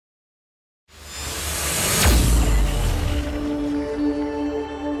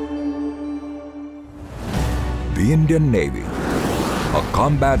The Indian Navy, a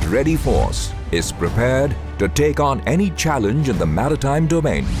combat-ready force, is prepared to take on any challenge in the maritime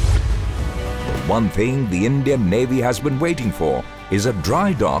domain. The one thing the Indian Navy has been waiting for is a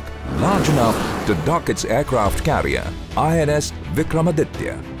dry dock large enough to dock its aircraft carrier, INS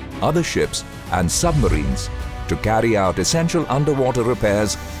Vikramaditya, other ships and submarines to carry out essential underwater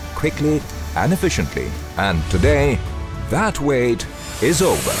repairs quickly and efficiently. And today, that wait is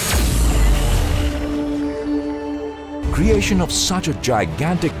over. Creation of such a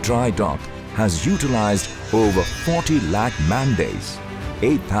gigantic dry dock has utilized over 40 lakh man-days.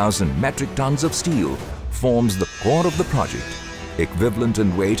 8,000 metric tons of steel forms the core of the project, equivalent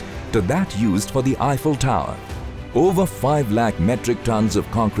in weight to that used for the Eiffel Tower. Over 5 lakh metric tons of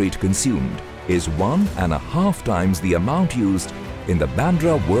concrete consumed is 1.5 times the amount used in the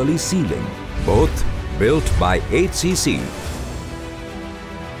Bandra Worli ceiling, both built by HCC.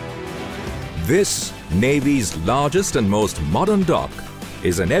 This Navy's largest and most modern dock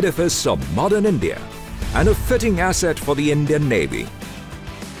is an edifice of modern India and a fitting asset for the Indian Navy.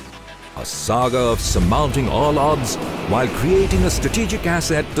 A saga of surmounting all odds while creating a strategic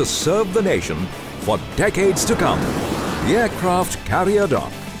asset to serve the nation for decades to come. The aircraft carrier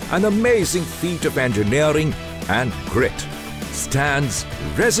dock, an amazing feat of engineering and grit, stands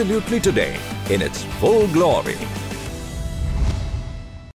resolutely today in its full glory.